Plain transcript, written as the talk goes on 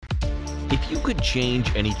If you could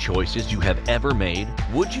change any choices you have ever made,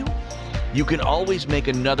 would you? You can always make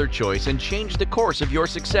another choice and change the course of your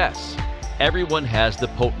success. Everyone has the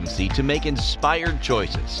potency to make inspired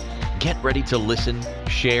choices. Get ready to listen,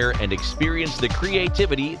 share, and experience the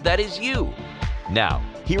creativity that is you. Now,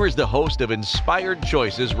 here is the host of Inspired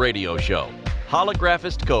Choices radio show,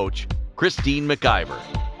 holographist coach, Christine McIver.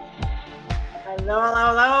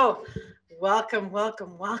 Hello.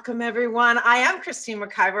 Welcome, everyone. I am Christine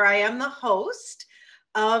McIver. I am the host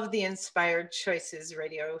of the Inspired Choices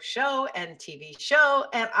radio show and TV show,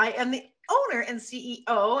 and I am the owner and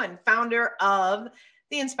CEO and founder of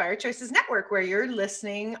the Inspired Choices Network, where you're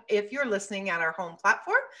listening. If you're listening at our home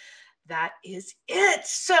platform, that is it.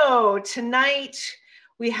 So tonight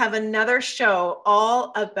we have another show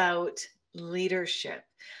all about leadership.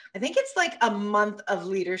 I think it's like a month of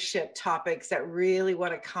leadership topics that really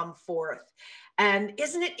want to come forth. And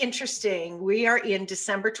isn't it interesting? We are in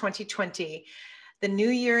December 2020. The new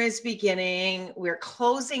year is beginning. We're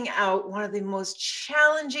closing out one of the most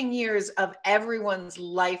challenging years of everyone's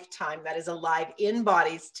lifetime that is alive in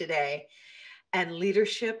bodies today. And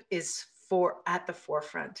leadership is at the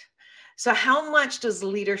forefront. So how much does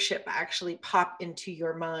leadership actually pop into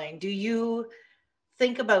your mind? Do you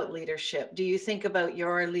think about leadership? Do you think about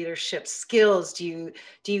your leadership skills? Do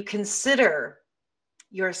you consider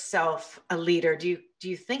yourself a leader? Do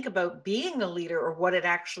you think about being a leader or what it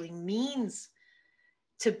actually means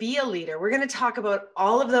to be a leader? We're going to talk about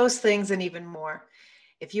all of those things and even more.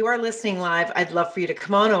 If you are listening live, I'd love for you to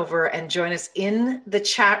come on over and join us in the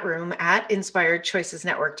chat room at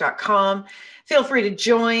inspiredchoicesnetwork.com. Feel free to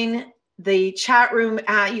join the chat room.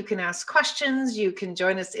 You can ask questions. You can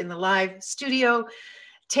join us in the live studio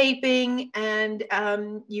taping, and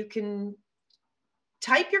you can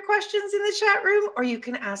type your questions in the chat room, or you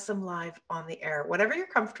can ask them live on the air, whatever you're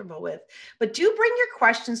comfortable with. But do bring your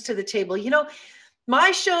questions to the table. You know,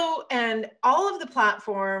 my show and all of the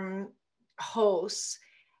platform hosts,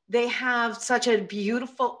 they have such a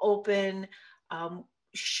beautiful open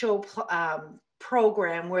show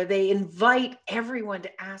program where they invite everyone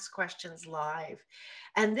to ask questions live.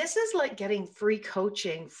 And this is like getting free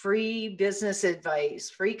coaching, free business advice,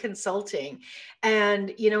 free consulting.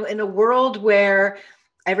 And, you know, in a world where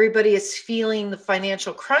everybody is feeling the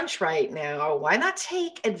financial crunch right now, why not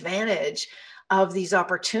take advantage of these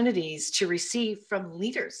opportunities to receive from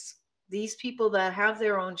leaders? These people that have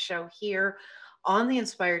their own show here on the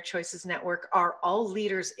Inspired Choices Network are all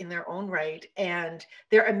leaders in their own right, and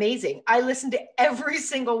they're amazing. I listen to every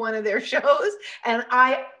single one of their shows, and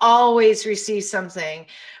I always receive something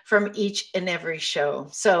from each and every show.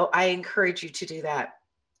 So I encourage you to do that.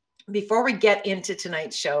 Before we get into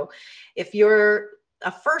tonight's show, if you're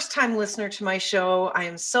a first-time listener to my show, I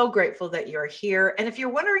am so grateful that you're here. And if you're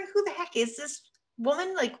wondering who the heck is this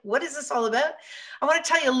woman, like, what is this all about? I want to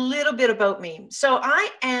tell you a little bit about me. So I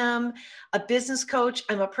am a business coach.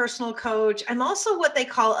 I'm a personal coach. I'm also what they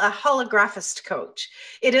call a holographist coach.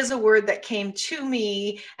 It is a word that came to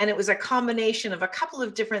me, and it was a combination of a couple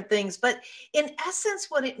of different things. But in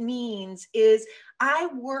essence, what it means is I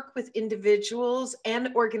work with individuals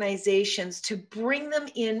and organizations to bring them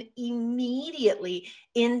in immediately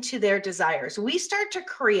into their desires. We start to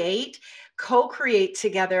co-create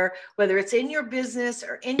together, whether it's in your business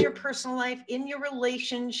or in your personal life, in your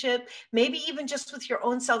relationship, maybe even just with your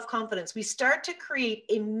own self-confidence. We start to create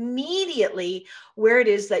immediately where it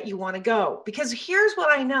is that you want to go. Because here's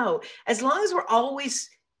what I know, as long as we're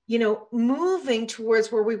always moving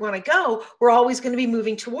towards where we want to go, we're always going to be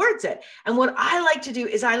moving towards it. And what I like to do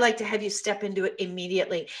is I like to have you step into it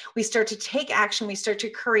immediately. We start to take action. We start to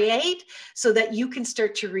create so that you can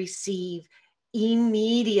start to receive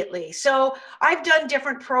immediately. So I've done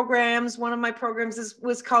different programs. One of my programs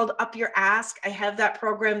was called Up Your Ask. I have that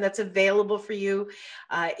program that's available for you.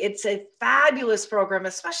 It's a fabulous program,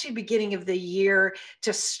 especially beginning of the year,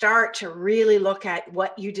 to start to really look at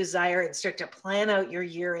what you desire and start to plan out your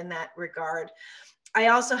year in that regard. I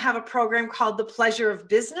also have a program called The Pleasure of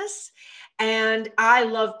Business. And I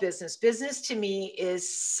love business. Business to me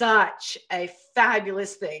is such a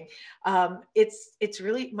fabulous thing. It's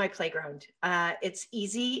really my playground. It's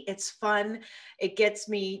easy. It's fun. It gets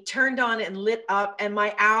me turned on and lit up. And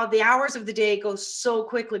the hours of the day go so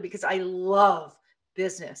quickly because I love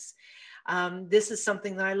business. This is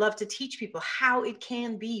something that I love to teach people, how it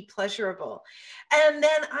can be pleasurable. And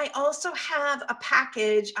then I also have a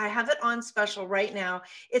package. I have it on special right now.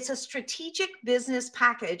 It's a strategic business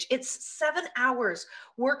package. It's 7 hours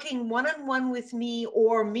working one-on-one with me,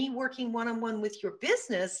 or me working one-on-one with your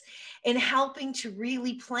business, in helping to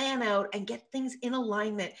really plan out and get things in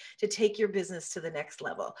alignment to take your business to the next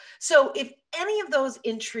level. So if any of those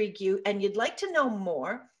intrigue you and you'd like to know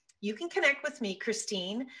more, you can connect with me,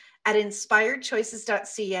 Christine, at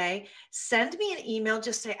inspiredchoices.ca. Send me an email.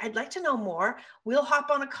 Just say, I'd like to know more. We'll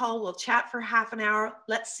hop on a call. We'll chat for half an hour.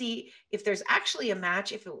 Let's see if there's actually a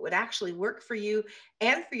match, if it would actually work for you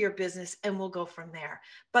and for your business, and we'll go from there.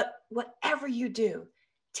 But whatever you do,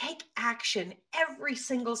 take action every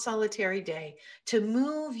single solitary day to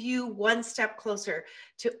move you one step closer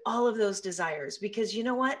to all of those desires. Because you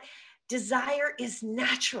know what? Desire is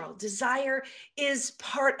natural. Desire is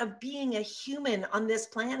part of being a human on this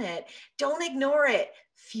planet. Don't ignore it.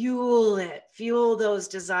 Fuel those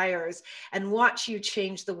desires, and watch you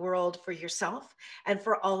change the world for yourself and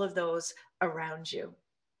for all of those around you.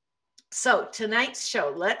 So tonight's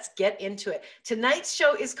show, let's get into it. Tonight's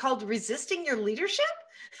show is called Resisting Your Leadership.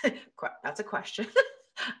 That's a question.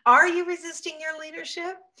 Are you resisting your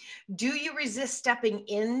leadership? Do you resist stepping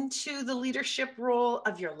into the leadership role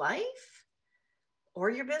of your life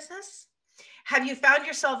or your business? Have you found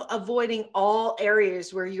yourself avoiding all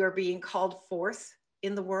areas where you are being called forth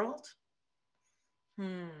in the world?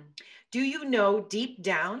 Do you know deep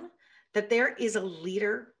down that there is a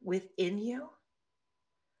leader within you?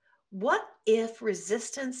 What if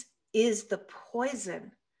resistance is the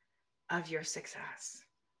poison of your success?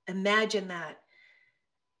 Imagine that.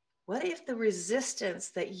 What if the resistance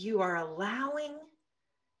that you are allowing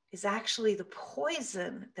is actually the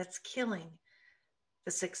poison that's killing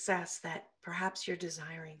the success that perhaps you're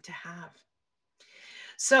desiring to have?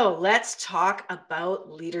 So let's talk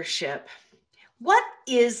about leadership. What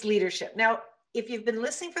is leadership? Now, if you've been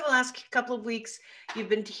listening for the last couple of weeks, you've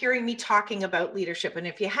been hearing me talking about leadership. And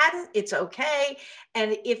if you hadn't, it's okay.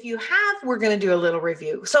 And if you have, we're going to do a little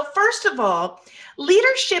review. So first of all,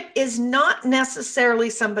 leadership is not necessarily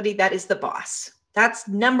somebody that is the boss. That's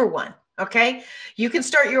number one. Okay. You can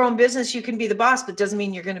start your own business. You can be the boss, but it doesn't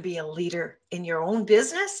mean you're going to be a leader in your own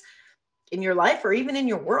business, in your life, or even in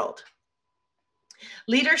your world.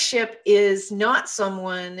 Leadership is not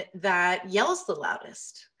someone that yells the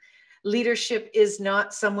loudest. Leadership is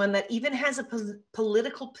not someone that even has a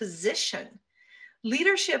political position.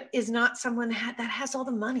 Leadership is not someone that has all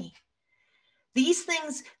the money. These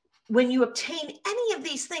things, when you obtain any of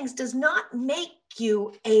these things, does not make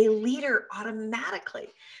you a leader automatically.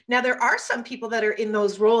 Now, there are some people that are in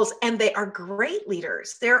those roles and they are great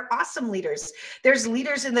leaders. They're awesome leaders. There's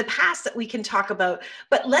leaders in the past that we can talk about,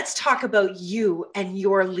 but let's talk about you and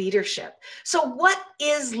your leadership. So what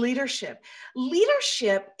is leadership?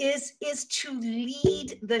 Leadership is to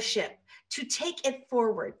lead the ship, to take it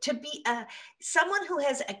forward, to be someone who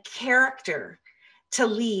has a character to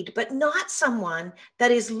lead, but not someone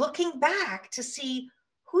that is looking back to see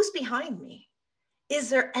who's behind me. Is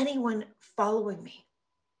there anyone following me?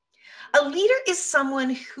 A leader is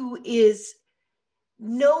someone who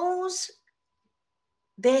knows,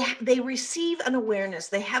 they receive an awareness,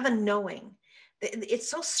 they have a knowing. It's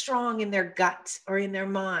so strong in their gut or in their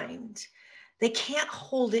mind. They can't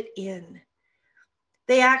hold it in.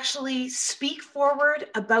 They actually speak forward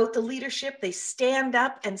about the leadership. They stand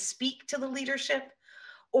up and speak to the leadership,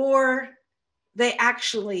 or they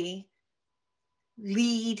actually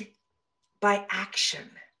lead by action.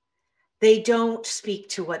 They don't speak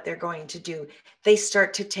to what they're going to do. They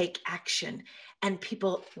start to take action, and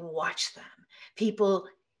people watch them. People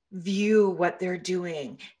view what they're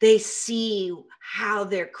doing. They see how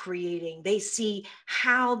they're creating. They see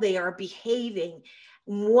how they are behaving,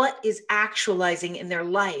 what is actualizing in their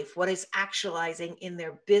life, what is actualizing in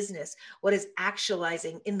their business, what is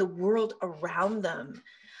actualizing in the world around them.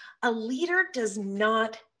 A leader does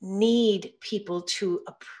not need people to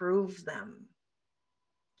approve them.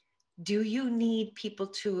 Do you need people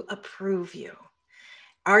to approve you?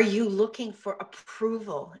 Are you looking for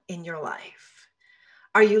approval in your life?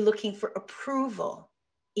 Are you looking for approval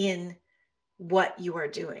in what you are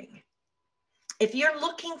doing? If you're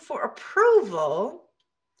looking for approval,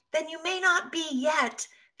 then you may not be yet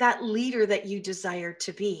that leader that you desire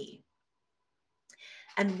to be.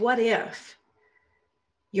 And what if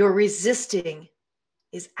you're resisting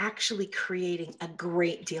is actually creating a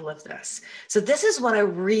great deal of this. So this is what I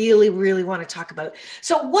really, really want to talk about.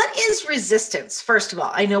 So what is resistance? First of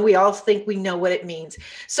all, I know we all think we know what it means.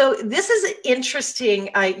 So this is interesting.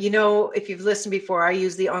 If you've listened before, I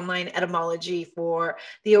use the online etymology for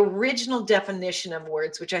the original definition of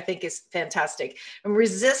words, which I think is fantastic. And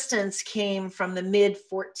resistance came from the mid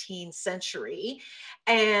 14th century.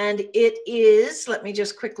 And it is, let me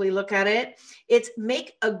just quickly look at it. It's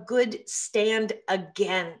make a good stand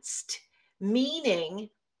against, meaning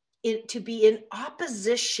to be in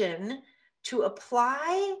opposition, to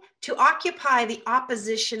occupy the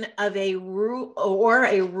opposition of a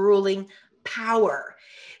ruling power.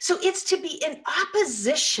 So it's to be in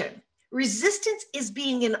opposition. Resistance is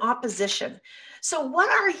being in opposition. So what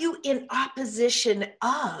are you in opposition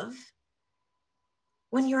of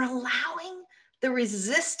when you're allowing the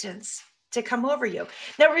resistance to come over you?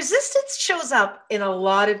 Now, resistance shows up in a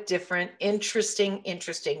lot of different interesting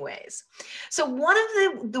ways. So one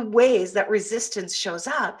of the ways that resistance shows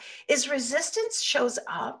up is resistance shows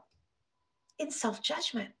up in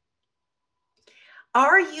self-judgment.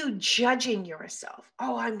 Are you judging yourself?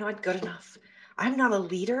 Oh, I'm not good enough. I'm not a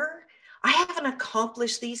leader. I haven't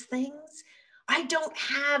accomplished these things. I don't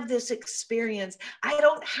have this experience. I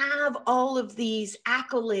don't have all of these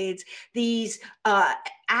accolades, these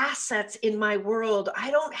assets in my world.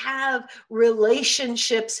 I don't have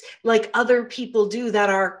relationships like other people do that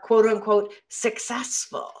are quote unquote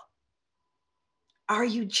successful. Are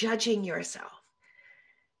you judging yourself?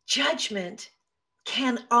 Judgment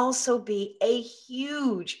can also be a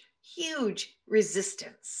huge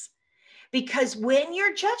resistance, because when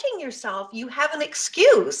you're judging yourself, you have an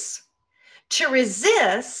excuse to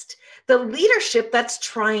resist the leadership that's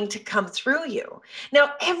trying to come through you.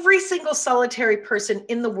 Now, every single solitary person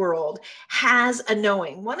in the world has a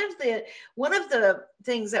knowing. One of the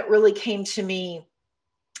things that really came to me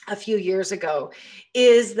a few years ago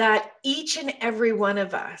is that each and every one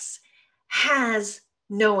of us has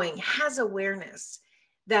knowing, has awareness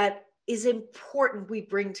that is important we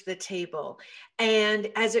bring to the table. And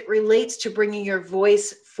as it relates to bringing your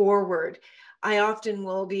voice forward, I often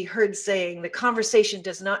will be heard saying the conversation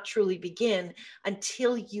does not truly begin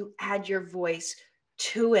until you add your voice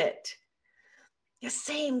to it. The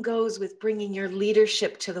same goes with bringing your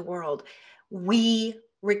leadership to the world. We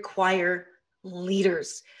require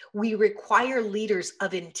leaders. We require leaders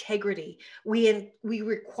of integrity. We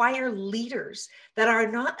require leaders that are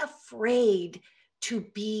not afraid to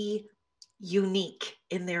be unique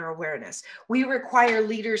in their awareness. We require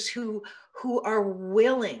leaders who are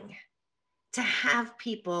willing to have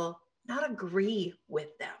people not agree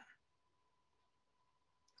with them.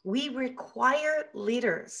 We require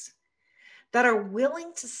leaders that are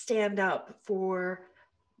willing to stand up for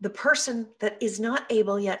the person that is not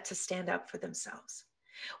able yet to stand up for themselves.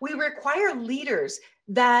 We require leaders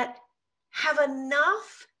that have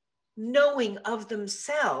enough knowing of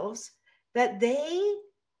themselves that they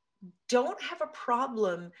don't have a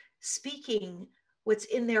problem speaking what's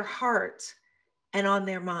in their heart and on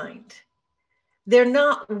their mind. They're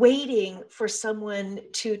not waiting for someone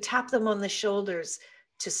to tap them on the shoulders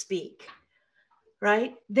to speak,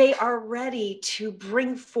 right? They are ready to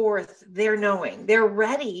bring forth their knowing. They're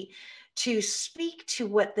ready to speak to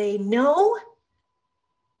what they know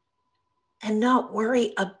and not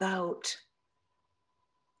worry about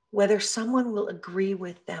whether someone will agree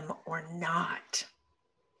with them or not.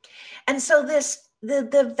 And so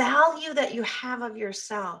the value that you have of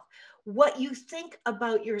yourself, what you think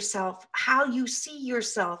about yourself, how you see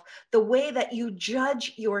yourself, the way that you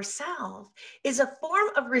judge yourself is a form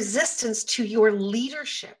of resistance to your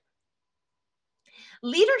leadership.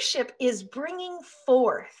 Leadership is bringing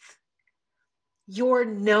forth your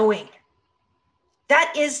knowing.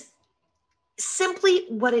 That is simply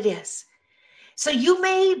what it is. So you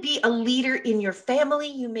may be a leader in your family,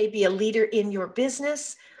 you may be a leader in your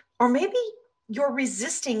business, or maybe you're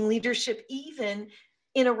resisting leadership even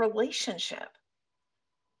in a relationship.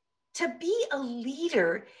 To be a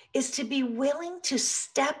leader is to be willing to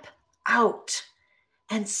step out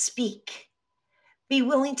and speak. Be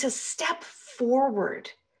willing to step forward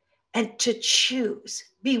and to choose.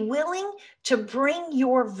 Be willing to bring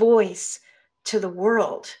your voice to the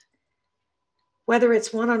world, whether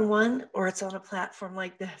it's one-on-one or it's on a platform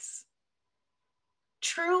like this.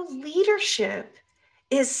 True leadership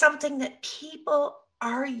is something that people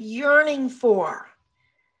are yearning for.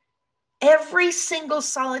 Every single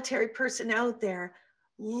solitary person out there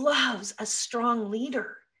loves a strong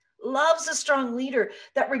leader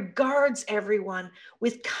that regards everyone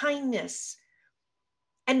with kindness,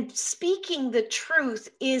 And speaking the truth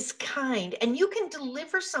is kind. And you can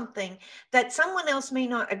deliver something that someone else may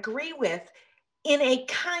not agree with in a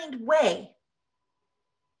kind way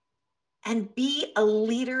and be a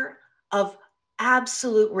leader of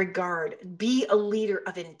absolute regard, be a leader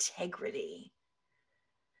of integrity.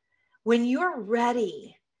 When you're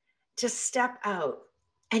ready to step out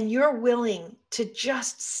and you're willing to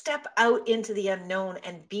just step out into the unknown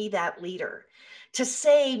and be that leader, to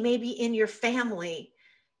say maybe in your family,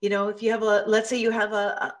 if you have let's say you have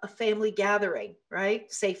a family gathering,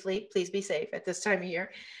 right? Safely, please be safe at this time of year.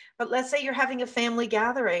 But let's say you're having a family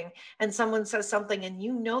gathering and someone says something and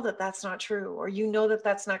you know that that's not true, or you know that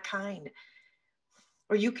that's not kind,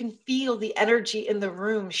 or you can feel the energy in the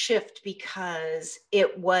room shift because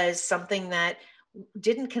it was something that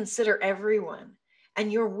didn't consider everyone,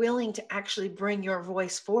 and you're willing to actually bring your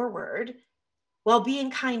voice forward while being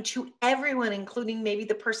kind to everyone, including maybe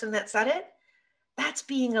the person that said it. That's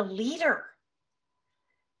being a leader.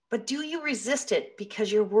 But do you resist it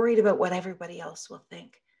because you're worried about what everybody else will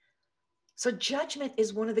think? So judgment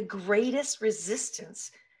is one of the greatest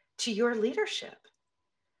resistance to your leadership.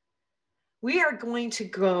 We are going to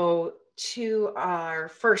go to our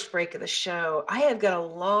first break of the show. I have got a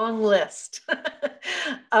long list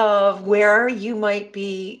of where you might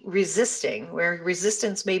be resisting, where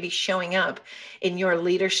resistance may be showing up in your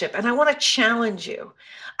leadership. And I want to challenge you.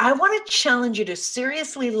 I want to challenge you to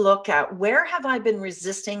seriously look at, where have I been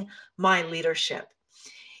resisting my leadership?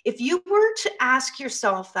 If you were to ask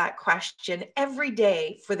yourself that question every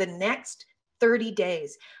day for the next 30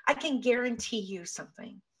 days, I can guarantee you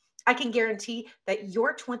something. I can guarantee that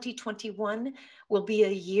your 2021 will be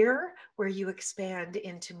a year where you expand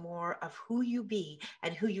into more of who you be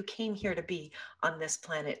and who you came here to be on this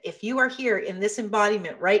planet. If you are here in this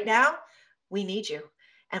embodiment right now, we need you,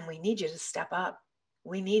 and we need you to step up.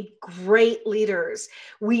 We need great leaders.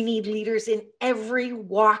 We need leaders in every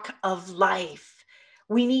walk of life.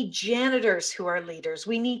 We need janitors who are leaders.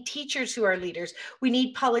 We need teachers who are leaders. We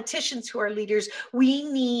need politicians who are leaders. We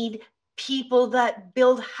need people that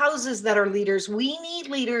build houses that are leaders. We need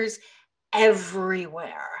leaders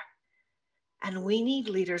everywhere. And we need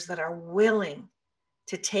leaders that are willing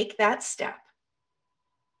to take that step.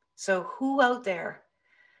 So who out there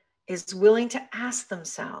is willing to ask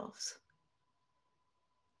themselves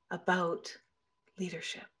about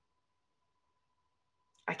leadership?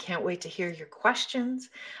 I can't wait to hear your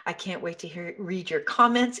questions. I can't wait to read your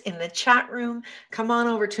comments in the chat room. Come on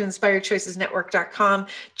over to inspiredchoicesnetwork.com.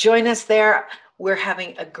 Join us there. We're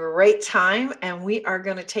having a great time, and we are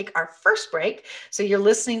going to take our first break. So you're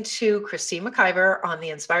listening to Christine McIver on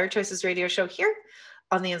the Inspired Choices radio show here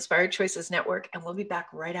on the Inspired Choices Network, and we'll be back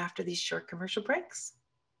right after these short commercial breaks.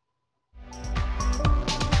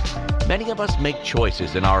 Many of us make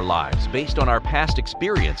choices in our lives based on our past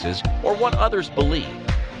experiences or what others believe.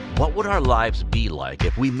 What would our lives be like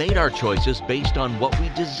if we made our choices based on what we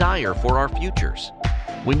desire for our futures?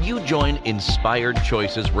 When you join Inspired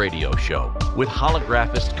Choices radio show with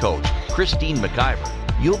holographist coach Christine McIver,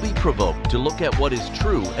 you'll be provoked to look at what is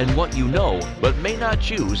true and what you know but may not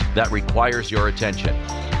choose that requires your attention.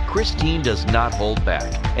 Christine does not hold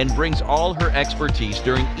back and brings all her expertise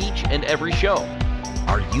during each and every show.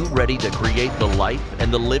 Are you ready to create the life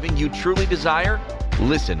and the living you truly desire?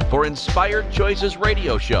 Listen for Inspired Choices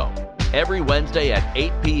radio show every Wednesday at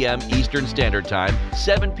 8 p.m. Eastern Standard Time,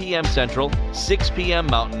 7 p.m. Central, 6 p.m.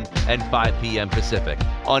 Mountain, and 5 p.m. Pacific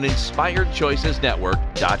on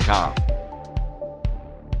InspiredChoicesNetwork.com.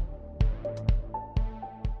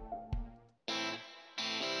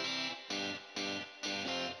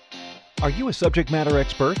 Are you a subject matter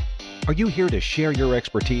expert? Are you here to share your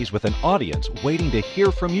expertise with an audience waiting to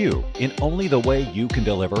hear from you in only the way you can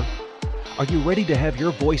deliver? Are you ready to have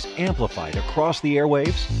your voice amplified across the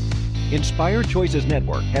airwaves? Inspired Choices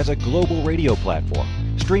Network has a global radio platform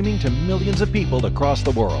streaming to millions of people across the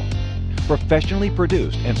world. Professionally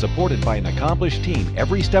produced and supported by an accomplished team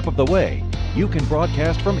every step of the way, you can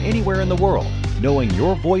broadcast from anywhere in the world, knowing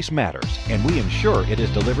your voice matters, and we ensure it is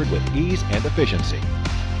delivered with ease and efficiency.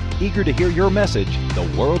 Eager to hear your message,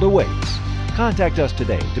 the world awaits. Contact us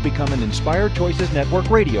today to become an Inspired Choices Network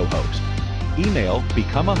radio host. Email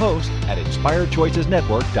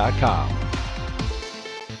becomeahost@inspiredchoicesnetwork.com.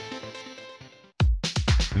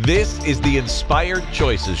 This is the Inspired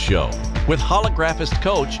Choices Show with holographist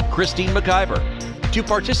coach Christine McIver. To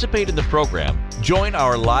participate in the program, join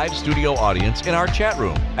our live studio audience in our chat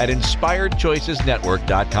room at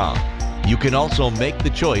InspiredChoicesNetwork.com. You can also make the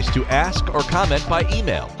choice to ask or comment by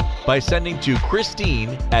email by sending to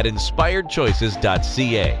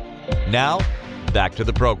Christine@inspiredchoices.ca. Now, back to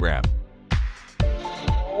the program.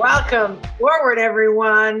 Welcome forward,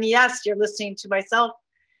 everyone. Yes, you're listening to myself,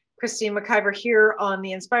 Christine McIver, here on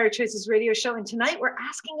the Inspired Choices radio show. And tonight we're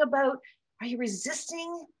asking about, are you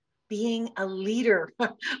resisting being a leader?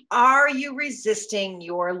 Are you resisting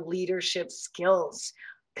your leadership skills,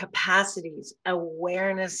 capacities,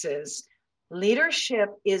 awarenesses? Leadership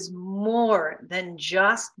is more than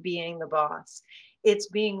just being the boss. It's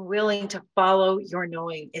being willing to follow your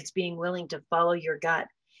knowing. It's being willing to follow your gut.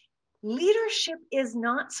 Leadership is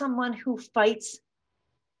not someone who fights.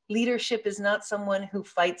 Leadership is not someone who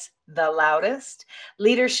fights the loudest.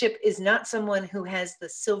 Leadership is not someone who has the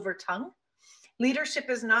silver tongue. Leadership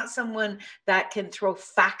is not someone that can throw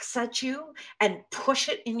facts at you and push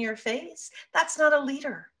it in your face. That's not a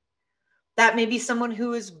leader. That may be someone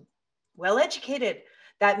who is well educated.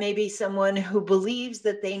 That may be someone who believes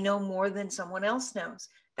that they know more than someone else knows.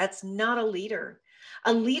 That's not a leader.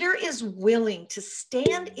 A leader is willing to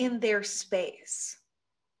stand in their space,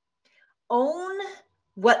 own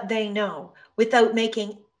what they know without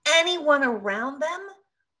making anyone around them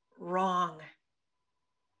wrong.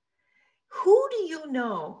 Who do you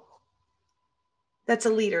know that's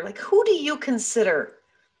a leader? Like, who do you consider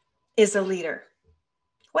is a leader?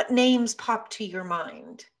 What names pop to your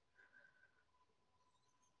mind?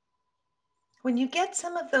 When you get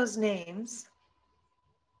some of those names,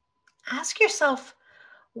 ask yourself,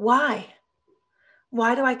 why?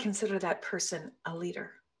 Why do I consider that person a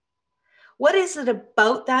leader? What is it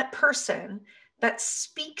about that person that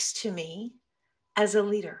speaks to me as a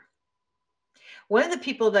leader? One of the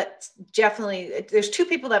people that definitely, there's two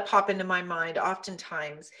people that pop into my mind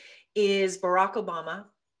oftentimes is Barack Obama.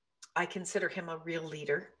 I consider him a real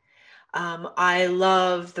leader. I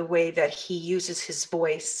love the way that he uses his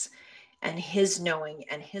voice and his knowing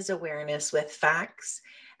and his awareness with facts.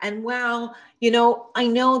 And while, I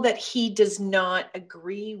know that he does not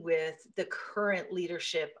agree with the current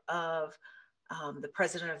leadership of the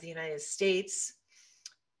President of the United States,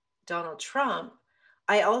 Donald Trump,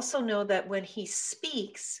 I also know that when he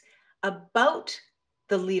speaks about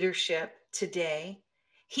the leadership today,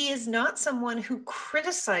 he is not someone who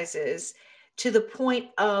criticizes to the point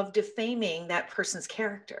of defaming that person's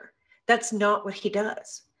character. That's not what he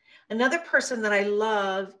does. Another person that I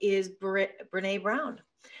love is Brené Brown.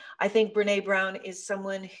 I think Brené Brown is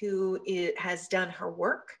someone who has done her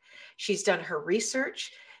work. She's done her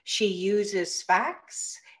research. She uses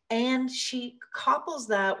facts and she couples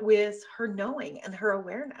that with her knowing and her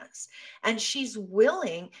awareness. And she's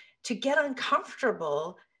willing to get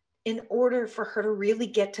uncomfortable in order for her to really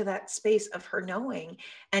get to that space of her knowing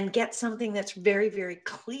and get something that's very, very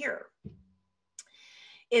clear.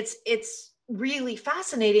 It's really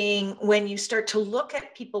fascinating when you start to look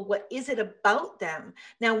at people. What is it about them?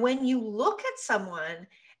 Now, when you look at someone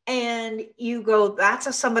and you go,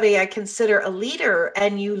 that's somebody I consider a leader,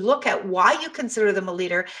 and you look at why you consider them a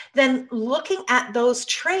leader, then looking at those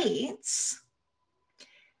traits,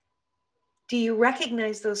 do you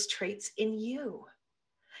recognize those traits in you?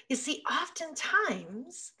 You see,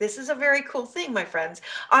 oftentimes, this is a very cool thing, my friends.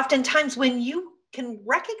 Oftentimes when you can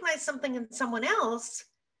recognize something in someone else,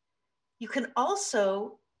 you can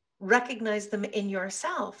also recognize them in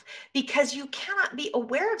yourself, because you cannot be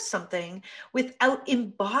aware of something without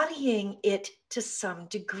embodying it to some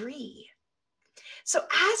degree. So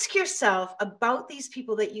ask yourself about these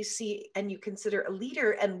people that you see and you consider a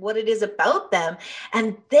leader and what it is about them.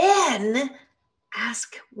 And then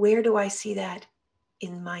ask, where do I see that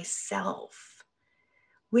in myself?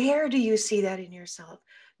 Where do you see that in yourself?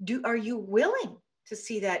 Are you willing to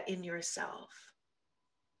see that in yourself?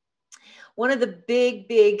 One of the big,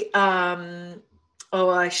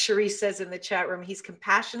 Cherie says in the chat room, he's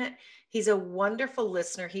compassionate. He's a wonderful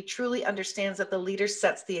listener. He truly understands that the leader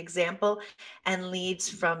sets the example and leads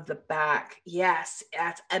from the back. Yes,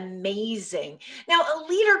 that's amazing. Now, a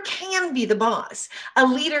leader can be the boss. A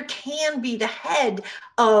leader can be the head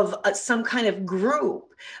of some kind of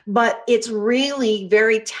group, but it's really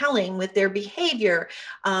very telling with their behavior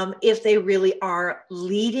if they really are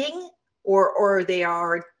leading or they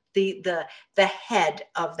are the head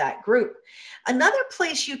of that group. Another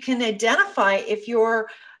place you can identify if you're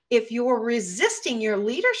resisting your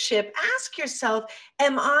leadership, ask yourself,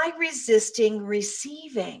 am I resisting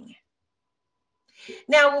receiving?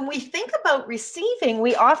 Now, when we think about receiving,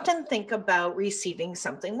 we often think about receiving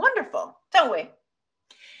something wonderful, don't we?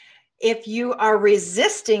 If you are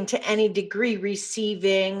resisting to any degree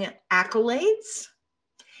receiving accolades,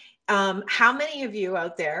 how many of you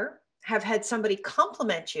out there have had somebody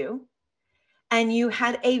compliment you and you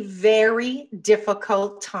had a very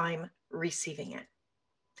difficult time receiving it?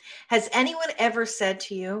 Has anyone ever said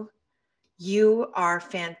to you, you are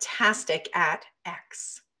fantastic at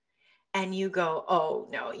X? and you go, oh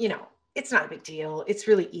no, it's not a big deal. It's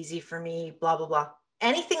really easy for me, blah, blah, blah.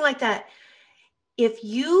 Anything like that. If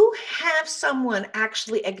you have someone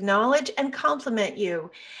actually acknowledge and compliment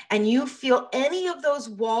you, and you feel any of those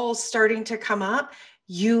walls starting to come up,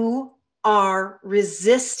 you are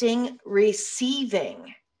resisting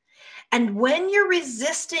receiving. And when you're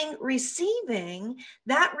resisting receiving,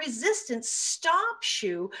 that resistance stops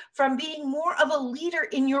you from being more of a leader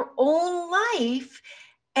in your own life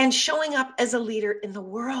and showing up as a leader in the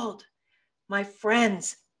world. My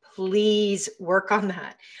friends, please work on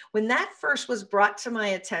that. When that first was brought to my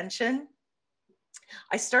attention,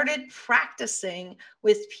 I started practicing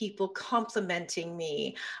with people complimenting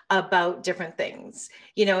me about different things.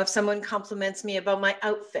 If someone compliments me about my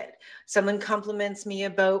outfit, someone compliments me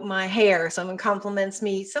about my hair, someone compliments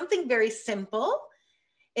me, something very simple.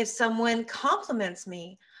 If someone compliments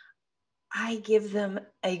me, I give them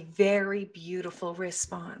a very beautiful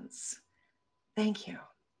response. Thank you.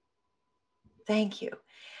 Thank you.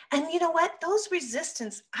 And you know what? Those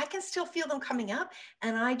resistance, I can still feel them coming up.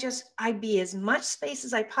 And I be as much space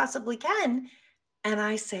as I possibly can. And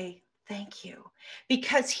I say, thank you.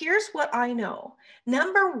 Because here's what I know.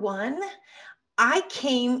 Number one, I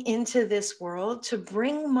came into this world to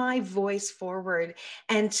bring my voice forward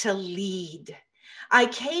and to lead. I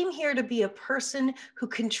came here to be a person who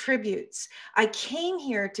contributes. I came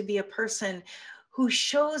here to be a person who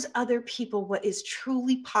shows other people what is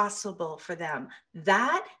truly possible for them.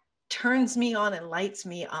 That turns me on and lights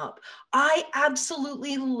me up. I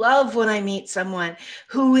absolutely love when I meet someone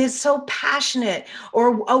who is so passionate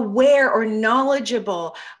or aware or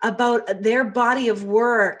knowledgeable about their body of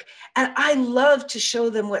work. And I love to show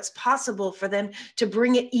them what's possible for them to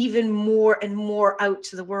bring it even more and more out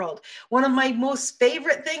to the world. One of my most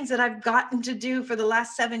favorite things that I've gotten to do for the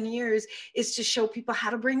last 7 years is to show people how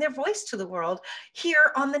to bring their voice to the world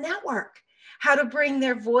here on the network. How to bring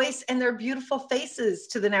their voice and their beautiful faces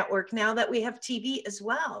to the network now that we have TV as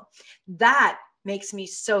well. That makes me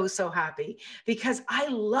so, so happy because I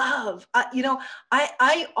love,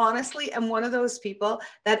 I honestly am one of those people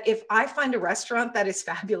that if I find a restaurant that is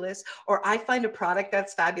fabulous, or I find a product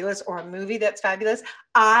that's fabulous, or a movie that's fabulous,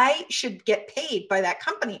 I should get paid by that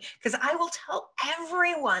company because I will tell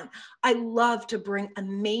everyone I love to bring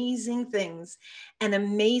amazing things and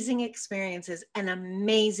amazing experiences and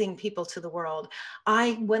amazing people to the world.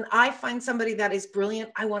 When I find somebody that is brilliant,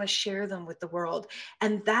 I want to share them with the world.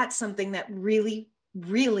 And that's something that really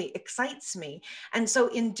excites me. And so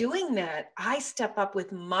in doing that, I step up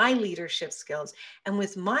with my leadership skills and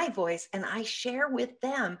with my voice, and I share with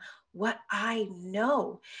them what I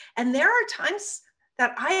know. And there are times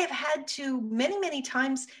that I have had to many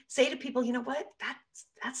times say to people, you know what,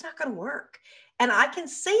 that's not going to work. And I can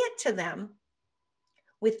say it to them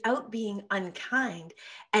without being unkind,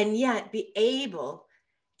 and yet be able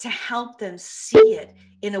to help them see it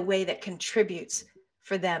in a way that contributes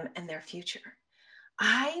for them and their future.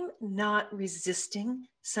 I'm not resisting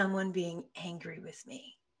someone being angry with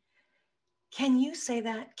me. Can you say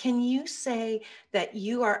that? Can you say that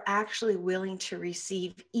you are actually willing to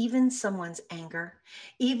receive even someone's anger,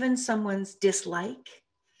 even someone's dislike?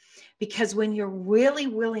 Because when you're really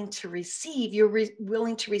willing to receive, you're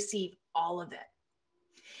willing to receive all of it.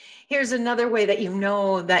 Here's another way that you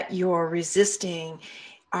know that you're resisting.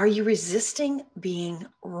 Are you resisting being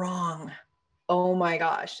wrong? Oh my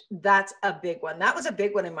gosh, that's a big one. That was a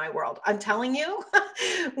big one in my world. I'm telling you,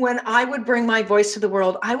 when I would bring my voice to the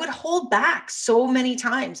world, I would hold back so many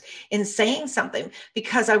times in saying something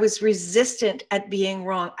because I was resistant at being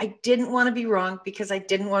wrong. I didn't want to be wrong because I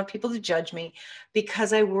didn't want people to judge me,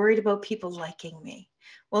 because I worried about people liking me.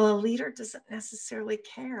 Well, a leader doesn't necessarily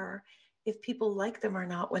care if people like them or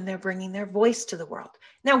not when they're bringing their voice to the world.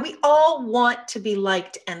 Now, we all want to be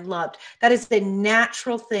liked and loved. That is the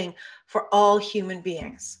natural thing for all human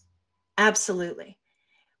beings. Absolutely.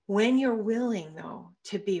 When you're willing, though,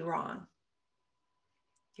 to be wrong,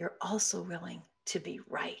 you're also willing to be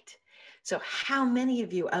right. So how many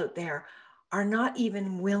of you out there are not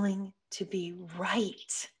even willing to be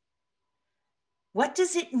right? What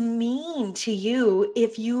does it mean to you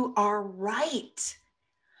if you are right?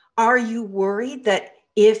 Are you worried that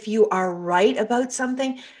if you are right about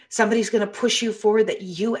something, somebody's going to push you forward, that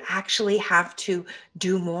you actually have to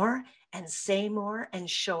do more and say more and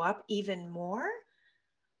show up even more?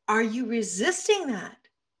 Are you resisting that?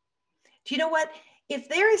 Do you know what? If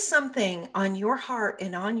there is something on your heart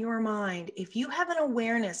and on your mind, if you have an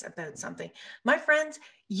awareness about something, my friends,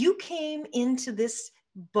 you came into this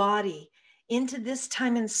body, into this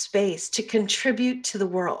time and space to contribute to the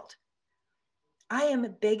world. I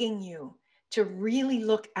am begging you to really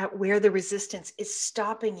look at where the resistance is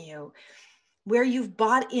stopping you, where you've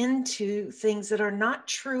bought into things that are not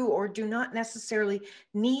true or do not necessarily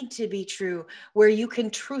need to be true, where you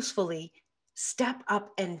can truthfully step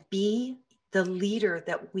up and be the leader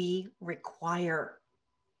that we require.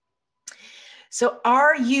 So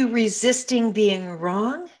are you resisting being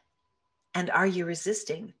wrong? And are you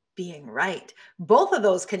resisting being right? Both of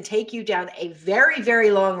those can take you down a very,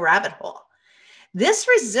 very long rabbit hole. This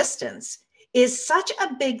resistance is such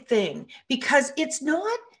a big thing because it's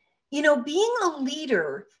not, being a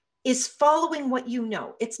leader is following what you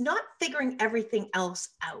know. It's not figuring everything else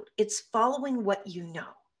out. It's following what you know.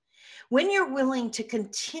 When you're willing to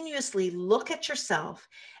continuously look at yourself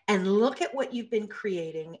and look at what you've been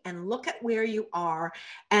creating and look at where you are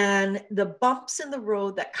and the bumps in the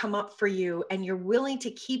road that come up for you, and you're willing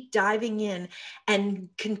to keep diving in and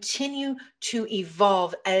continue to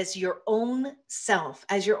evolve as your own self,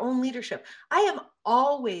 as your own leadership. I am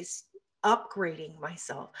always upgrading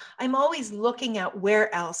myself. I'm always looking at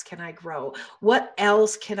where else can I grow? What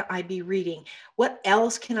else can I be reading? What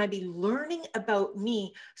else can I be learning about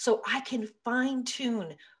me so I can fine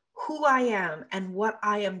tune who I am and what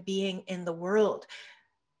I am being in the world?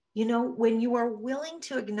 When you are willing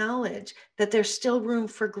to acknowledge that there's still room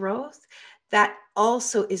for growth, that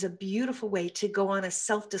also is a beautiful way to go on a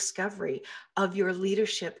self-discovery of your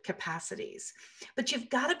leadership capacities. But you've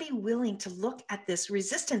got to be willing to look at this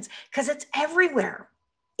resistance because it's everywhere.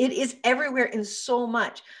 It is everywhere in so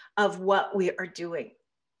much of what we are doing.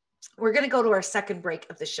 We're going to go to our second break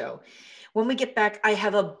of the show. When we get back, I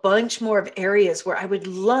have a bunch more of areas where I would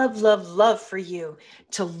love for you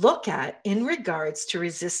to look at in regards to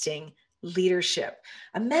resisting leadership.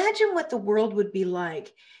 Imagine what the world would be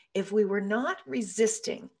like if we were not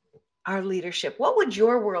resisting our leadership. What would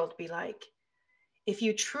your world be like if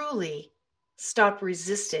you truly stopped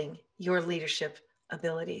resisting your leadership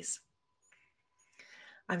abilities?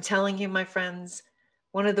 I'm telling you, my friends,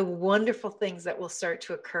 one of the wonderful things that will start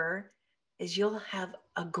to occur is you'll have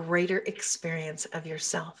a greater experience of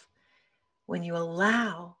yourself when you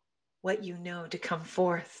allow what you know to come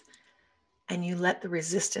forth and you let the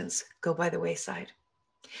resistance go by the wayside.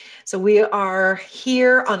 So we are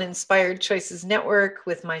here on Inspired Choices Network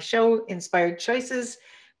with my show, Inspired Choices.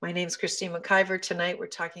 My name is Christine McIver. Tonight, we're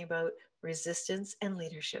talking about resistance and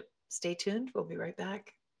leadership. Stay tuned. We'll be right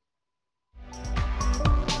back.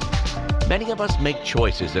 Many of us make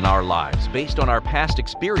choices in our lives based on our past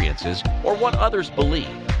experiences or what others believe.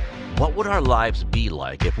 What would our lives be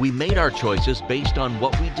like if we made our choices based on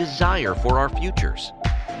what we desire for our futures?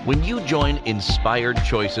 When you join Inspired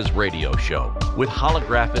Choices Radio Show with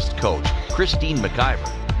holographist coach Christine McIver,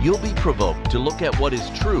 you'll be provoked to look at what is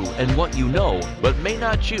true and what you know but may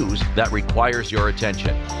not choose that requires your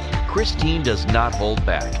attention. Christine does not hold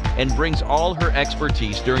back and brings all her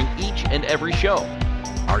expertise during each and every show.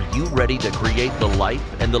 Are you ready to create the life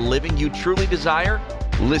and the living you truly desire?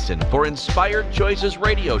 Listen for Inspired Choices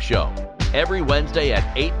Radio Show every Wednesday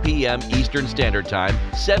at 8 p.m. Eastern Standard Time,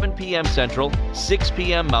 7 p.m. Central, 6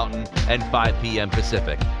 p.m. Mountain, and 5 p.m.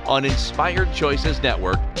 Pacific on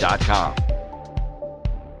InspiredChoicesNetwork.com.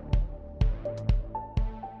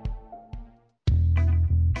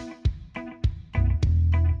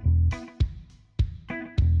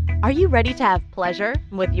 Are you ready to have pleasure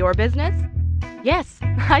with your business? Yes,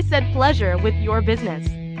 I said pleasure with your business.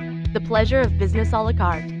 The Pleasure of Business a la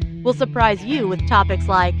carte will surprise you with topics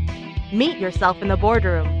like meet yourself in the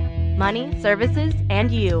boardroom, money, services,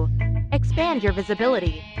 and you. Expand your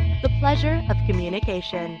visibility. The pleasure of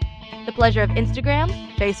communication. The pleasure of Instagram,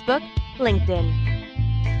 Facebook,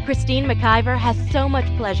 LinkedIn. Christine McIver has so much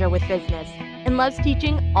pleasure with business and loves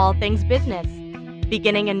teaching all things business.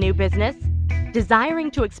 Beginning a new business?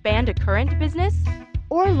 Desiring to expand a current business?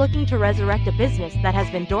 Or looking to resurrect a business that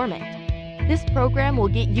has been dormant? This program will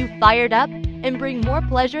get you fired up and bring more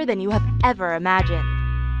pleasure than you have ever imagined.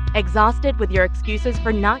 Exhausted with your excuses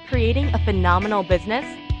for not creating a phenomenal business?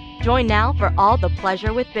 Join now for all the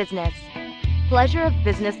pleasure with business. Pleasure of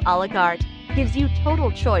Business a la carte gives you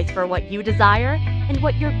total choice for what you desire and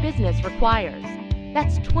what your business requires.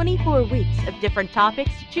 That's 24 weeks of different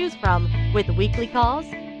topics to choose from with weekly calls,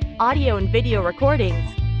 audio and video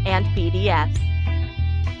recordings, and PDFs.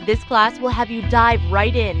 This class will have you dive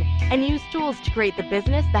right in and use tools to create the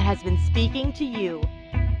business that has been speaking to you.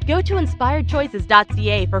 Go to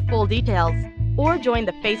inspiredchoices.ca for full details or join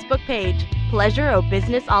the Facebook page, Pleasure of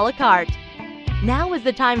Business a la carte. Now is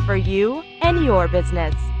the time for you and your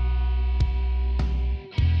business.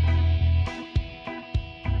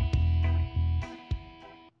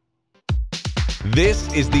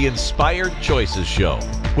 This is the Inspired Choices Show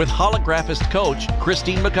with holographist coach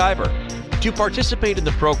Christine McIver. To participate in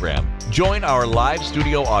the program, join our live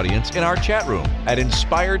studio audience in our chat room at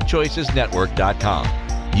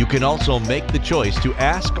inspiredchoicesnetwork.com. You can also make the choice to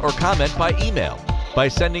ask or comment by email by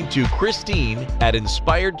sending to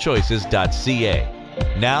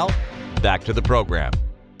Christine@inspiredchoices.ca. Now, back to the program.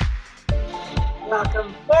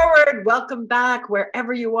 Welcome forward. Welcome back,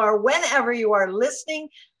 wherever you are, whenever you are listening,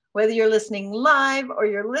 whether you're listening live or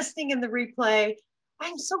you're listening in the replay.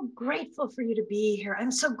 I'm so grateful for you to be here. I'm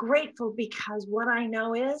so grateful because what I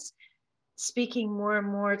know is speaking more and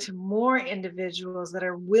more to more individuals that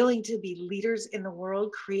are willing to be leaders in the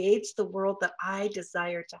world creates the world that I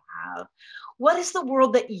desire to have. What is the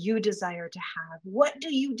world that you desire to have? What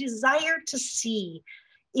do you desire to see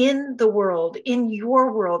in the world, in your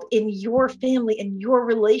family, in your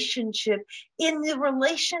relationship, in the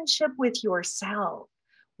relationship with yourself?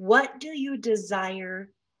 What do you desire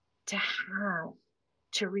to have,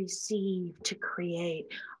 to receive, to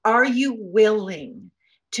create? Are you willing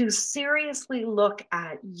to seriously look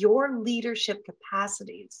at your leadership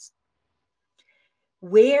capacities,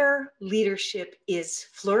 where leadership is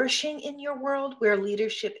flourishing in your world, where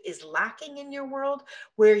leadership is lacking in your world,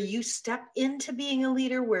 where you step into being a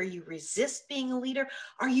leader, where you resist being a leader?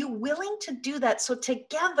 Are you willing to do that so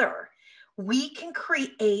together we can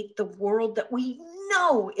create the world that we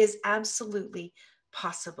know is absolutely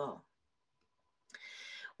possible?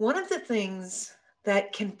 One of the things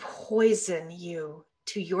that can poison you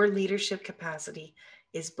to your leadership capacity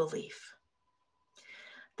is belief.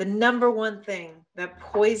 The number one thing that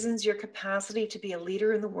poisons your capacity to be a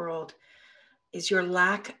leader in the world is your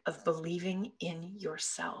lack of believing in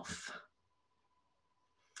yourself.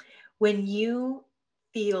 When you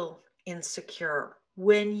feel insecure,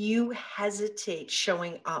 when you hesitate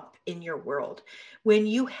showing up in your world, when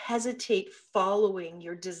you hesitate following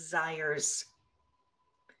your desires,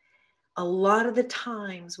 a lot of the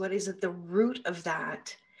times, what is at the root of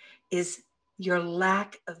that is your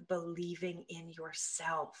lack of believing in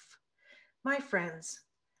yourself. My friends,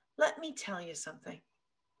 let me tell you something.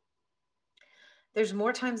 There's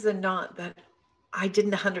more times than not that I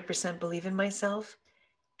didn't 100% believe in myself,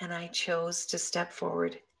 and I chose to step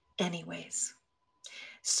forward anyways.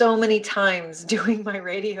 So many times doing my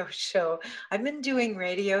radio show. I've been doing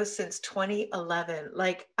radio since 2011.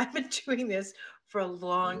 Like, I've been doing this for a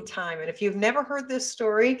long time. And if you've never heard this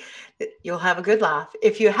story, you'll have a good laugh.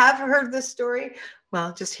 If you have heard this story,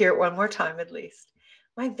 well, just hear it one more time at least.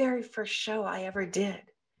 My very first show I ever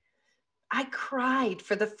did, I cried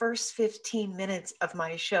for the first 15 minutes of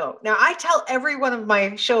my show. Now, I tell every one of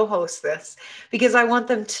my show hosts this because I want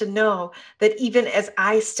them to know that even as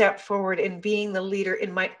I step forward in being the leader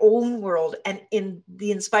in my own world and in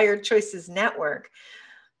the Inspired Choices Network,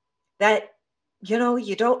 that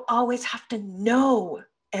you don't always have to know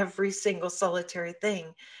every single solitary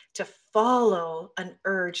thing to follow an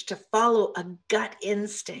urge, to follow a gut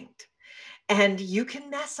instinct. And you can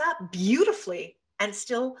mess up beautifully and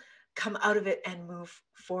still come out of it and move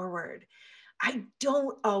forward. I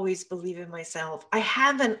don't always believe in myself. I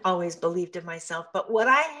haven't always believed in myself, but what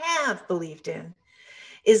I have believed in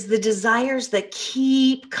is the desires that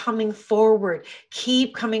keep coming forward,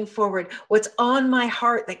 what's on my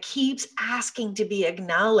heart that keeps asking to be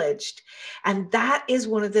acknowledged. And that is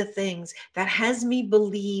one of the things that has me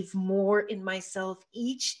believe more in myself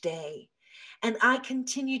each day. And I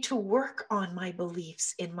continue to work on my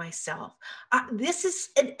beliefs in myself. This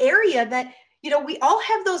is an area that, we all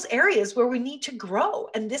have those areas where we need to grow.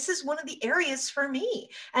 And this is one of the areas for me.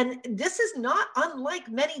 And this is not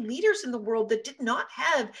unlike many leaders in the world that did not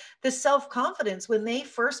have the self-confidence when they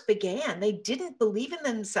first began. They didn't believe in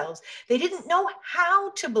themselves. They didn't know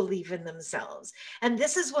how to believe in themselves. And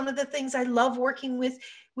this is one of the things I love working with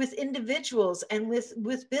individuals and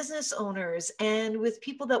with business owners and with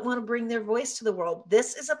people that want to bring their voice to the world.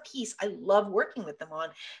 This is a piece I love working with them on,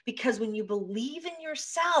 because when you believe in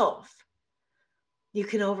yourself, you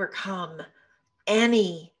can overcome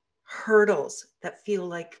any hurdles that feel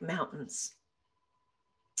like mountains.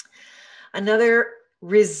 Another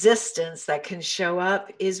resistance that can show up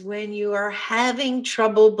is when you are having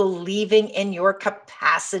trouble believing in your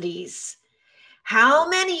capacities. How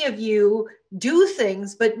many of you do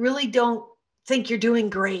things but really don't think you're doing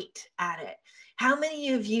great at it? How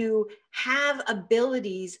many of you have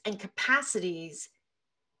abilities and capacities,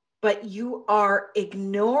 but you are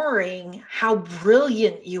ignoring how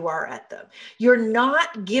brilliant you are at them? You're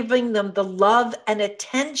not giving them the love and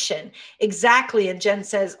attention. Exactly. And Jen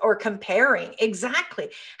says, or comparing.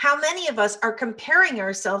 Exactly. How many of us are comparing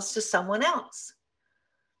ourselves to someone else?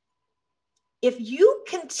 If you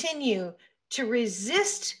continue to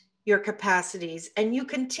resist your capacities and you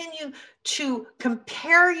continue to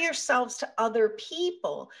compare yourselves to other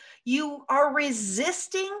people, you are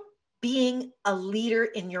resisting being a leader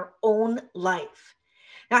in your own life.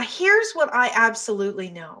 Now, here's what I absolutely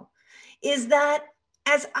know is that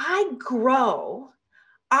as I grow,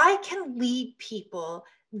 I can lead people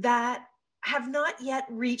that have not yet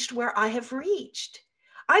reached where I have reached.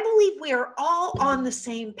 I believe we are all on the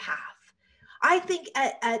same path. I think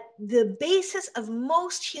at the basis of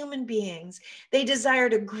most human beings, they desire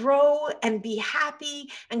to grow and be happy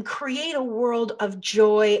and create a world of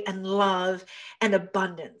joy and love and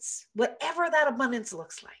abundance, whatever that abundance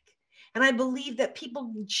looks like. And I believe that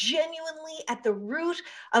people genuinely, at the root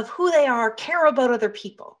of who they are, care about other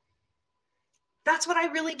people. That's what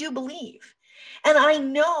I really do believe. And I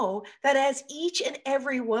know that as each and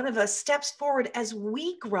every one of us steps forward, as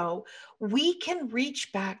we grow, we can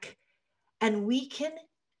reach back and we can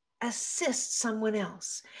assist someone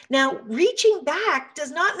else. Now, reaching back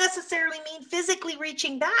does not necessarily mean physically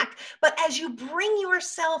reaching back, but as you bring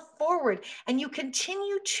yourself forward and you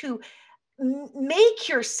continue to make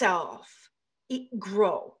yourself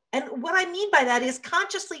grow. And what I mean by that is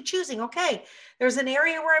consciously choosing, okay, there's an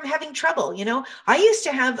area where I'm having trouble. I used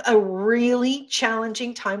to have a really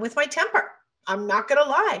challenging time with my temper. I'm not going to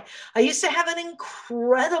lie. I used to have an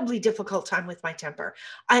incredibly difficult time with my temper,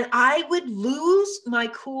 and I would lose my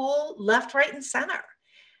cool left, right, and center.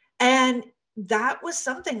 And that was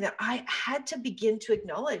something that I had to begin to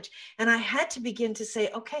acknowledge. And I had to begin to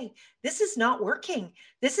say, okay, this is not working.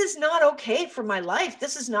 This is not okay for my life.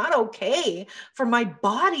 This is not okay for my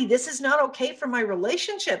body. This is not okay for my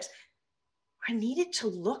relationships. I needed to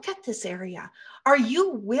look at this area. Are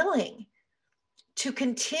you willing to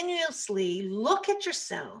continuously look at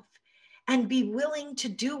yourself and be willing to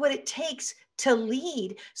do what it takes to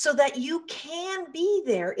lead so that you can be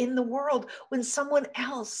there in the world when someone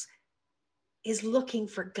else is looking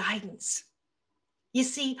for guidance? You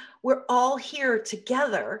see, we're all here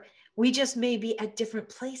together. We just may be at different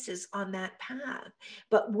places on that path.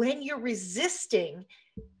 But when you're resisting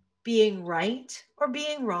being right or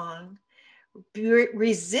being wrong,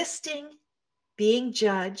 resisting being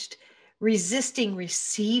judged, resisting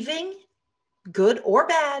receiving good or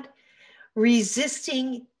bad,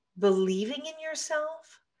 resisting believing in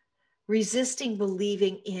yourself, resisting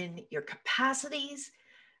believing in your capacities,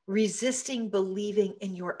 resisting believing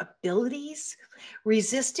in your abilities,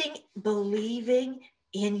 resisting believing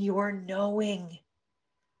in your knowing.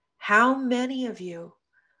 How many of you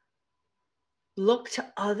look to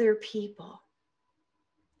other people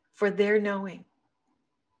for their knowing?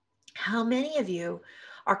 How many of you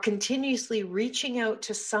are continuously reaching out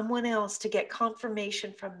to someone else to get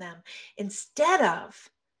confirmation from them instead of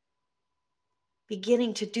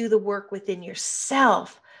beginning to do the work within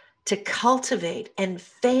yourself to cultivate and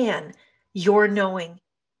fan your knowing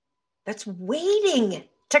that's waiting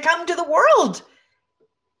to come to the world?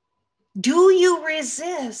 Do you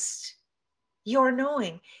resist your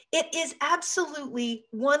knowing? It is absolutely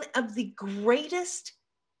one of the greatest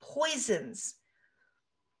poisons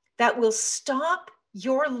that will stop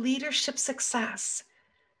your leadership success,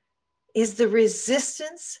 is the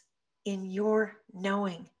resistance in your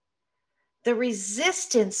knowing, the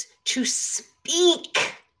resistance to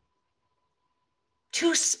speak.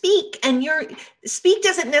 To speak. And your speak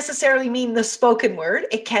doesn't necessarily mean the spoken word.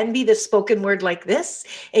 It can be the spoken word like this.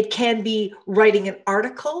 It can be writing an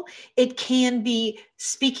article. It can be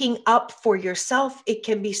speaking up for yourself. It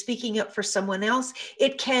can be speaking up for someone else.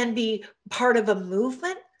 It can be part of a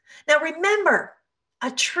movement. Now remember, a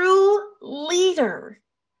true leader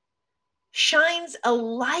shines a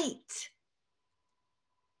light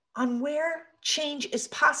on where change is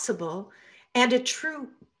possible, and a true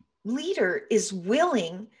leader is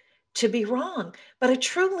willing to be wrong. But a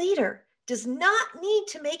true leader does not need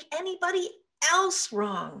to make anybody else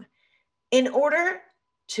wrong in order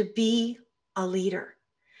to be a leader.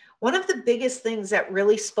 One of the biggest things that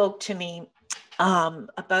really spoke to me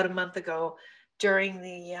about a month ago during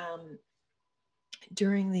the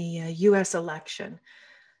U.S. election,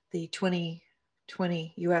 the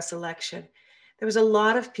 2020 U.S. election, there was a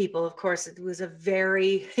lot of people. Of course, it was a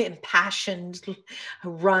very impassioned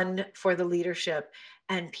run for the leadership,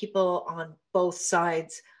 and people on both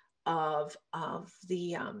sides of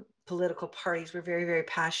the political parties were very, very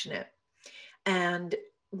passionate. And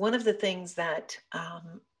one of the things that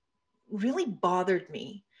really bothered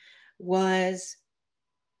me was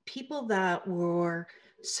people that were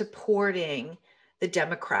supporting the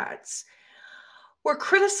Democrats were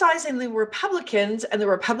criticizing the Republicans and the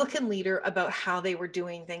Republican leader about how they were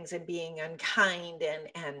doing things and being unkind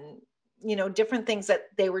and different things that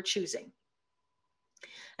they were choosing.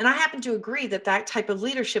 And I happen to agree that that type of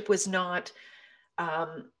leadership was not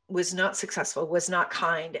successful, was not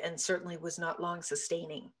kind, and certainly was not long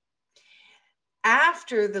sustaining.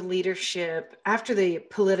 After the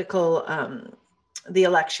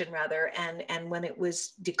election rather, and when it was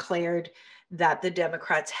declared that the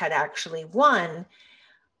Democrats had actually won,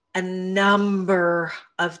 a number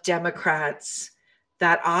of Democrats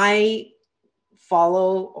that I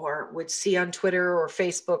follow or would see on Twitter or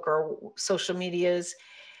Facebook or social medias,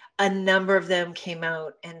 a number of them came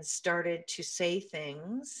out and started to say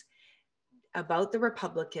things about the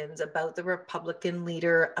Republicans, about the Republican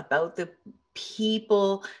leader, about the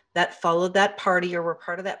people that followed that party or were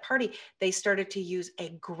part of that party. They started to use a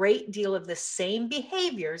great deal of the same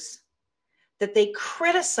behaviors that they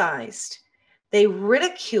criticized, they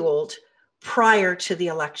ridiculed prior to the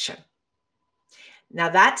election. Now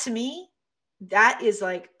that to me, that is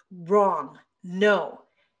like wrong. No,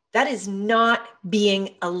 that is not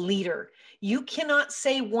being a leader. You cannot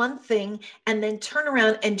say one thing and then turn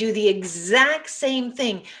around and do the exact same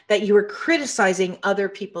thing that you were criticizing other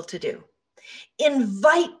people to do.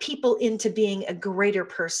 Invite people into being a greater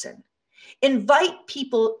person. Invite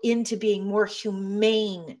people into being more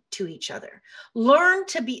humane to each other. Learn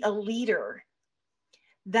to be a leader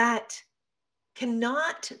that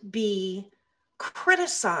cannot be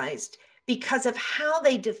criticized because of how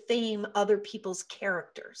they defame other people's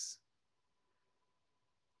characters.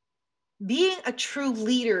 Being a true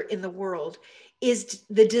leader in the world is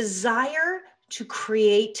the desire to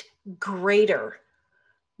create greater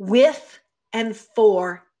with and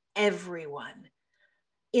for everyone.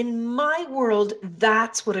 In my world,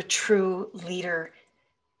 that's what a true leader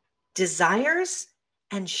desires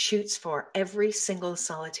and shoots for every single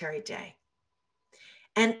solitary day.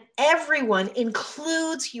 And everyone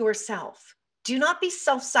includes yourself. Do not be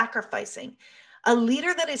self-sacrificing. A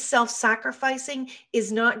leader that is self-sacrificing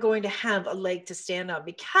is not going to have a leg to stand on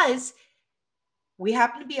because we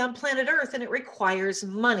happen to be on planet Earth and it requires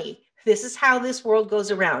money. This is how this world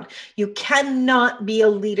goes around. You cannot be a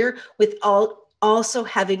leader without also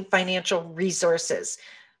having financial resources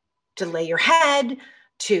to lay your head,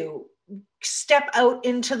 to step out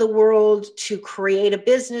into the world, to create a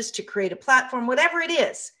business, to create a platform, whatever it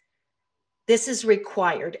is. This is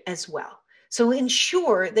required as well. So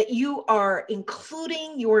ensure that you are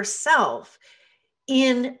including yourself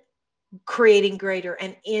in creating greater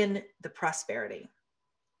and in the prosperity.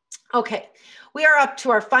 Okay, we are up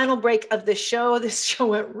to our final break of the show. This show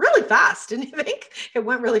went really fast, didn't you think? It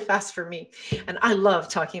went really fast for me. And I love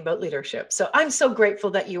talking about leadership. So I'm so grateful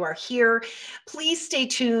that you are here. Please stay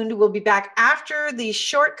tuned. We'll be back after these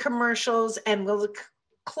short commercials and we'll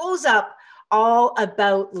close up all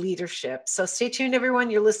about leadership. So stay tuned, everyone.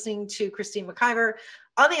 You're listening to Christine McIver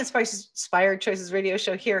on the Inspired Choices radio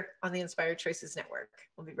show here on the Inspired Choices Network.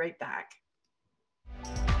 We'll be right back.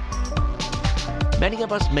 Many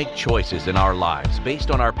of us make choices in our lives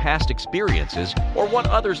based on our past experiences or what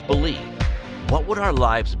others believe. What would our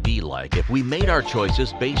lives be like if we made our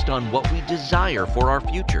choices based on what we desire for our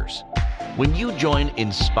futures? When you join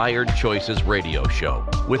Inspired Choices radio show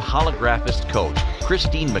with holographist coach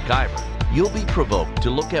Christine McIver, you'll be provoked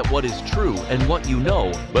to look at what is true and what you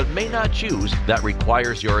know but may not choose that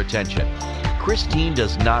requires your attention. Christine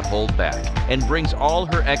does not hold back and brings all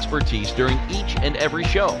her expertise during each and every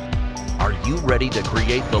show. Are you ready to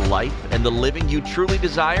create the life and the living you truly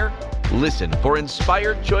desire? Listen for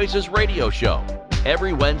Inspired Choices radio show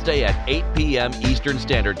every Wednesday at 8 p.m. Eastern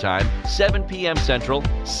Standard Time, 7 p.m. Central,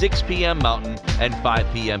 6 p.m. Mountain, and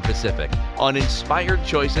 5 p.m. Pacific on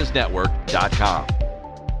InspiredChoicesNetwork.com.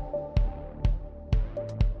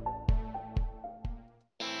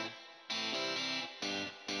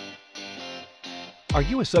 Are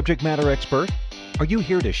you a subject matter expert? Are you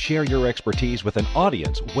here to share your expertise with an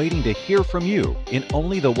audience waiting to hear from you in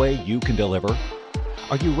only the way you can deliver?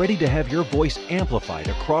 Are you ready to have your voice amplified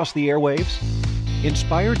across the airwaves?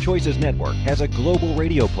 Inspired Choices Network has a global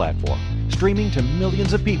radio platform streaming to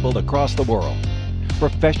millions of people across the world.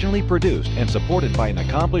 Professionally produced and supported by an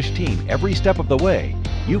accomplished team every step of the way,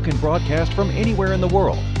 you can broadcast from anywhere in the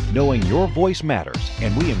world, knowing your voice matters,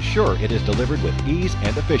 and we ensure it is delivered with ease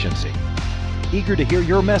and efficiency. Eager to hear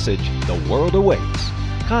your message, the world awaits.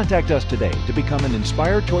 Contact us today to become an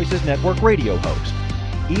Inspired Choices Network radio host.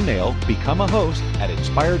 Email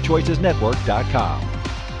becomeahost@inspiredchoicesnetwork.com.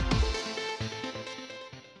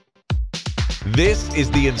 This is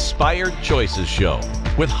the Inspired Choices Show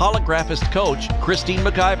with holographist coach Christine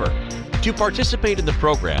McIver. To participate in the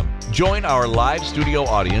program, join our live studio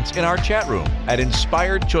audience in our chat room at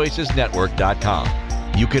InspiredChoicesNetwork.com.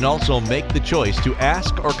 You can also make the choice to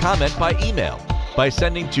ask or comment by email. by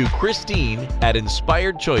sending to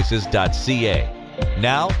Christine@inspiredchoices.ca.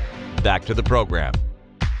 Now, back to the program.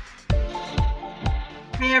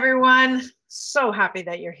 Hey everyone, so happy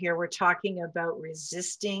that you're here. We're talking about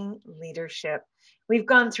resisting leadership. We've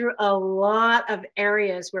gone through a lot of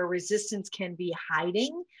areas where resistance can be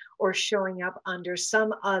hiding or showing up under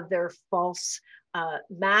some other false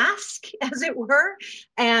mask, as it were.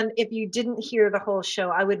 And if you didn't hear the whole show,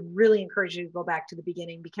 I would really encourage you to go back to the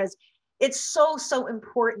beginning, because it's so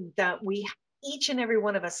important that we, each and every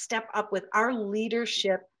one of us, step up with our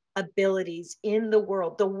leadership abilities in the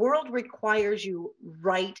world. The world requires you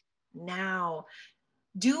right now.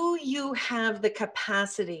 Do you have the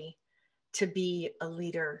capacity to be a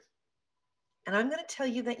leader? And I'm going to tell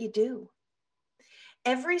you that you do.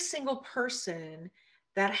 Every single person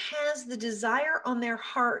that has the desire on their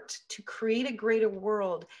heart to create a greater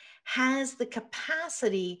world has the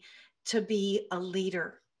capacity to be a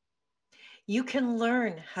leader. You can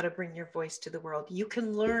learn how to bring your voice to the world. You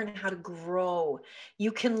can learn how to grow.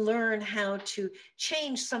 You can learn how to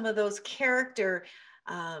change some of those character,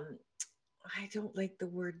 I don't like the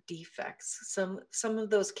word defects, some of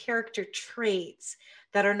those character traits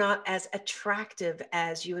that are not as attractive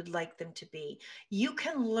as you would like them to be. You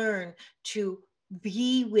can learn to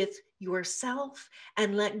be with yourself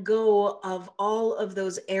and let go of all of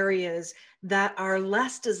those areas that are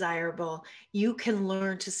less desirable. You can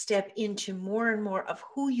learn to step into more and more of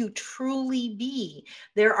who you truly be.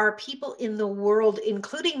 There are people in the world,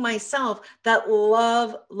 including myself, that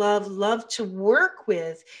love to work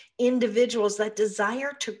with individuals that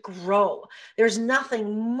desire to grow. There's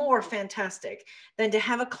nothing more fantastic than to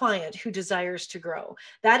have a client who desires to grow.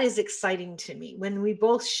 That is exciting to me, when we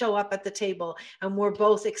both show up at the table and we're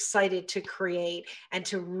both excited to create and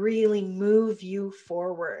to really move you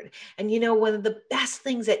forward. And you know, one of the best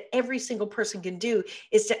things that every single person can do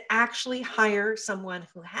is to actually hire someone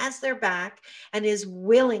who has their back and is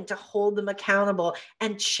willing to hold them accountable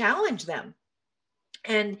and challenge them.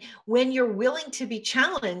 And when you're willing to be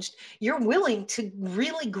challenged, you're willing to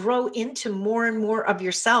really grow into more and more of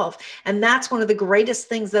yourself. And that's one of the greatest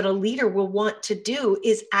things that a leader will want to do,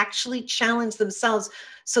 is actually challenge themselves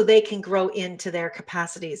so they can grow into their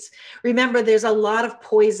capacities. Remember, there's a lot of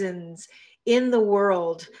poisons in the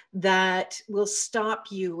world that will stop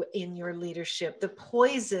you in your leadership. The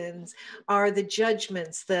poisons are the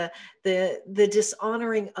judgments, the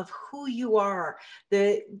dishonoring of who you are,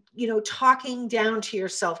 talking down to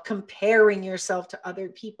yourself, comparing yourself to other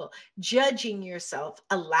people, judging yourself,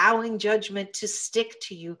 allowing judgment to stick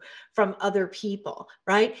to you from other people,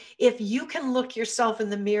 right? If you can look yourself in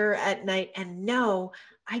the mirror at night and know,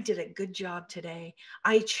 I did a good job today,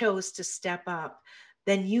 I chose to step up,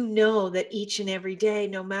 then you know that each and every day,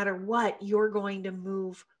 no matter what, you're going to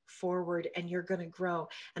move forward and you're going to grow.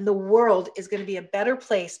 And the world is going to be a better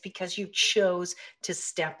place because you chose to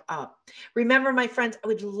step up. Remember, my friends, I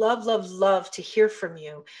would love to hear from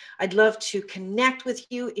you. I'd love to connect with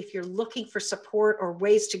you. If you're looking for support or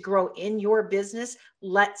ways to grow in your business,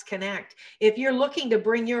 let's connect. If you're looking to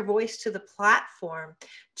bring your voice to the platform,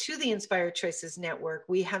 to the Inspired Choices Network,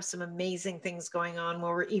 we have some amazing things going on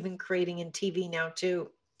where we're even creating in TV now too.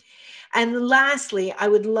 And lastly, I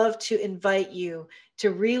would love to invite you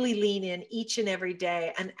to really lean in each and every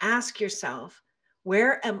day and ask yourself,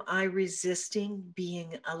 where am I resisting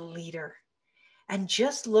being a leader? And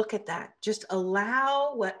just look at that. Just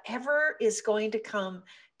allow whatever is going to come,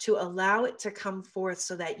 to allow it to come forth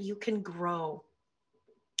so that you can grow.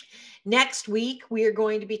 Next week, we are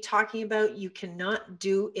going to be talking about you cannot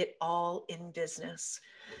do it all in business.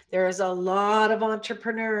 There is a lot of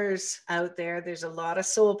entrepreneurs out there. There's a lot of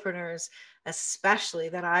soulpreneurs, especially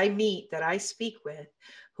that I meet, that I speak with,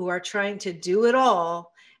 who are trying to do it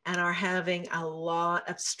all and are having a lot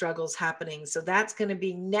of struggles happening. So that's going to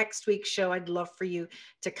be next week's show. I'd love for you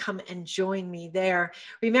to come and join me there.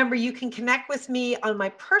 Remember, you can connect with me on my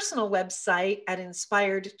personal website at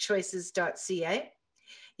inspiredchoices.ca.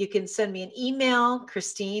 You can send me an email,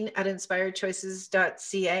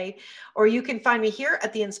 Christine@inspiredchoices.ca, or you can find me here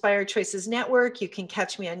at the Inspired Choices Network. You can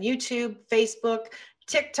catch me on YouTube, Facebook,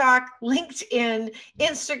 TikTok, LinkedIn,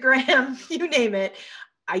 Instagram, you name it.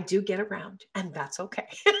 I do get around, and that's okay.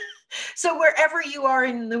 So wherever you are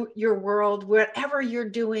in your world, whatever you're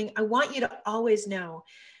doing, I want you to always know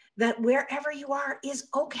that wherever you are is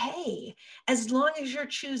okay, as long as you're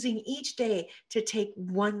choosing each day to take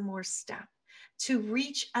one more step, to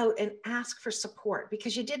reach out and ask for support,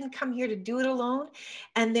 because you didn't come here to do it alone.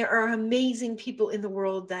 And there are amazing people in the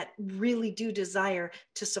world that really do desire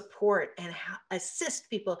to support and assist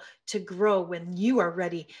people to grow when you are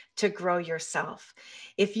ready to grow yourself.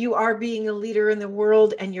 If you are being a leader in the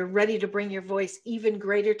world and you're ready to bring your voice even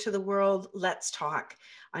greater to the world, let's talk.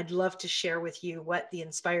 I'd love to share with you what the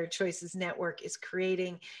Inspired Choices Network is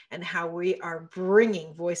creating and how we are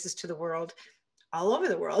bringing voices to the world, all over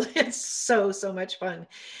the world. It's so much fun.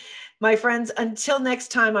 My friends, until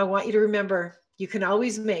next time, I want you to remember, you can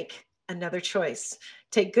always make another choice.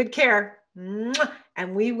 Take good care,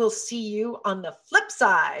 and we will see you on the flip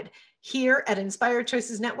side here at Inspired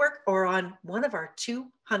Choices Network or on one of our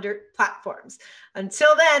 200 platforms.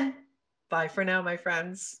 Until then, bye for now, my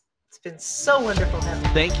friends. It's been so wonderful having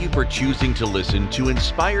you. Thank you for choosing to listen to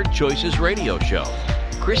Inspired Choices Radio Show.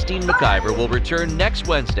 Christine McIver will return next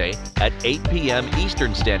Wednesday at 8 p.m.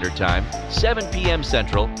 Eastern Standard Time, 7 p.m.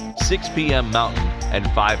 Central, 6 p.m. Mountain, and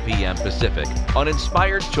 5 p.m. Pacific on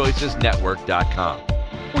InspiredChoicesNetwork.com.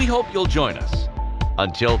 We hope you'll join us.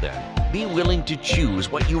 Until then, be willing to choose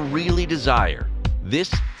what you really desire.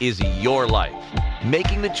 This is your life,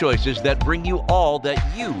 making the choices that bring you all that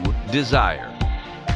you desire.